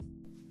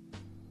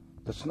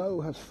The snow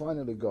has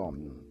finally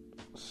gone,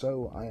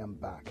 so I am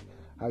back.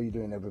 How are you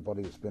doing,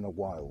 everybody? It's been a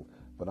while,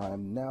 but I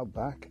am now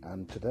back,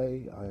 and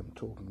today I am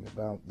talking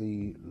about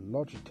the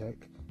Logitech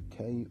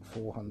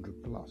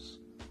K400 Plus.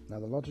 Now,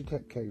 the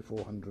Logitech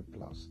K400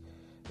 Plus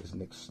is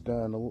an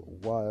external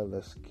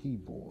wireless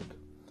keyboard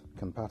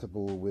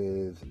compatible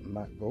with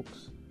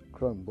MacBooks,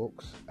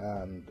 Chromebooks,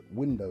 and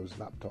Windows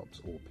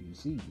laptops or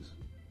PCs.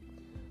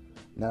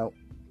 Now,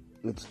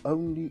 it's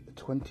only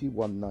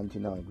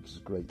 $21.99, which is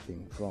a great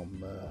thing,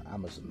 from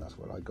Amazon. That's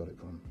where I got it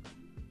from.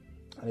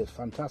 And it's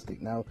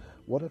fantastic. Now,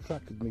 what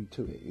attracted me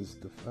to it is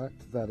the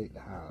fact that it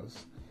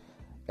has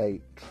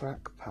a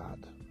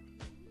trackpad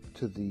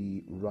to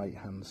the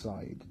right-hand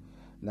side.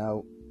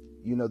 Now,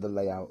 you know the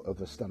layout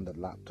of a standard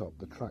laptop.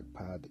 The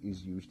trackpad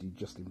is usually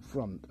just in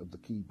front of the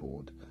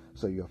keyboard,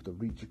 so you have to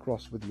reach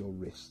across with your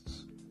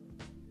wrists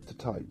to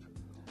type.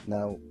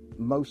 Now,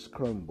 most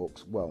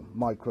Chromebooks, well,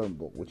 my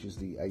Chromebook, which is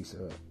the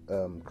Acer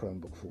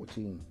Chromebook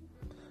 14,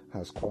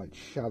 has quite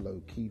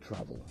shallow key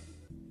travel.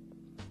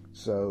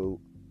 So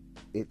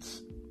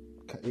it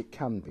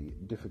can be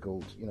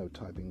difficult,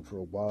 typing for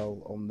a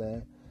while on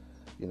there,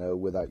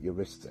 without your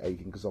wrists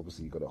aching, because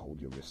obviously you've got to hold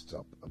your wrists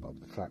up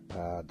above the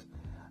trackpad,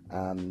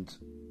 and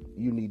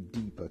you need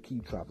deeper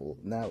key travel.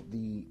 Now,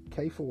 the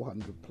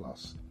K400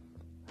 Plus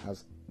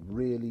has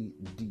really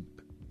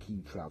deep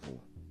key travel.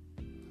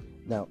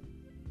 Now,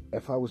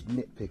 if I was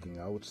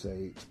nitpicking, I would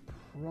say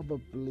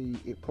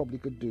it probably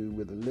could do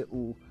with a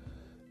little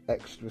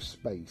extra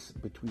space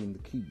between the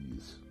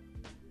keys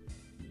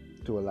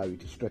to allow you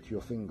to stretch your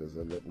fingers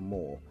a little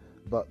more.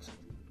 But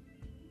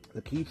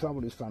the key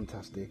travel is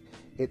fantastic.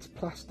 It's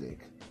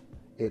plastic.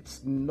 It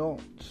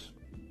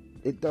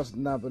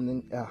doesn't have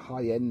a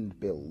high-end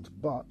build,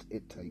 but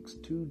it takes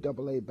 2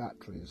 AA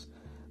batteries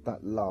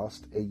that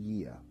last a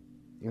year.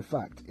 In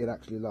fact, it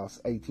actually lasts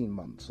 18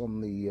 months.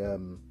 On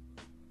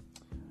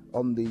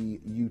the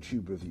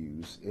YouTube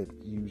reviews,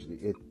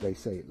 they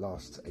say it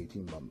lasts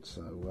 18 months,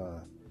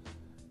 so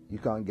you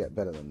can't get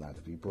better than that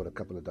if you put a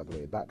couple of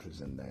AA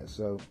batteries in there.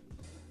 So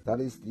that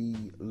is the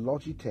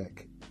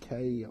Logitech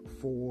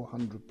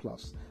K400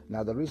 Plus.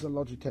 Now, there is a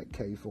Logitech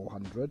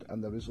K400,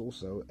 and there is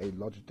also a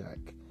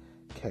Logitech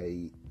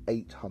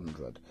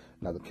K800.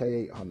 Now, the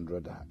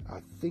K800, I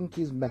think,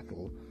 is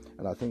metal,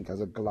 and I think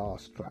has a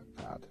glass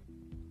trackpad.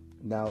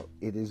 Now,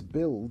 it is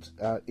built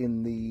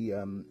in the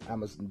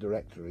Amazon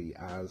directory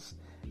as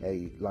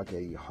a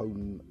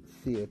home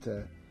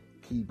theater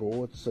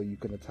keyboard, so you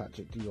can attach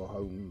it to your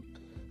home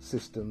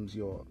systems,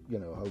 your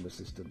home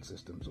assistant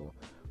systems or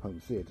home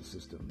theater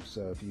systems.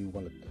 So if you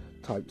want to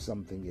type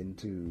something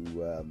into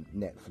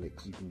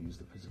Netflix, you can use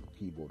the physical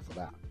keyboard for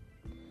that.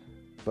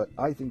 But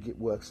I think it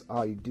works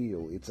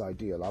ideal. It's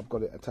ideal. I've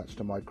got it attached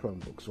to my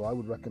Chromebook, so I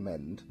would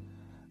recommend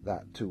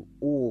that to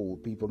all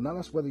people. Now,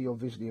 that's whether you're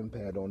visually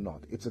impaired or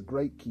not. It's a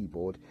great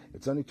keyboard.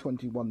 It's only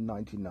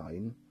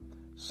 $21.99,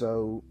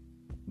 so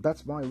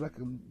that's my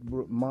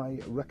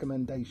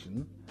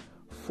recommendation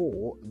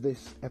for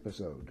this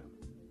episode.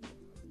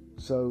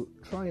 So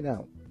try it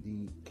out,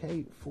 the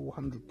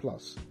K400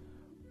 Plus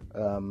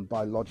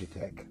by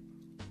Logitech.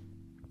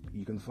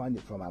 You can find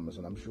it from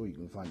Amazon. I'm sure you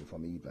can find it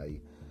from eBay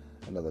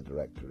and other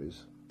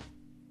directories.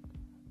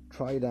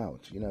 Try it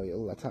out.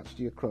 It'll attach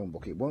to your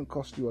Chromebook. It won't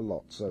cost you a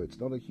lot, so it's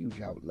not a huge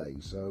outlay.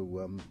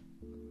 So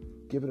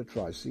give it a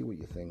try, see what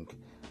you think,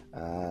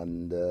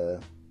 and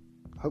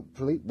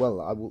hopefully,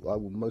 I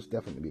will most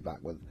definitely be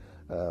back with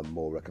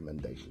more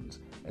recommendations.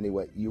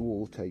 Anyway, you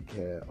all take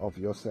care of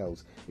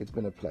yourselves. It's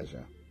been a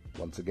pleasure.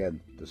 Once again,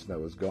 the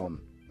snow has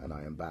gone, and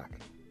I am back.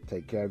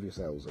 Take care of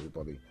yourselves,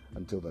 everybody.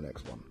 Until the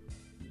next one.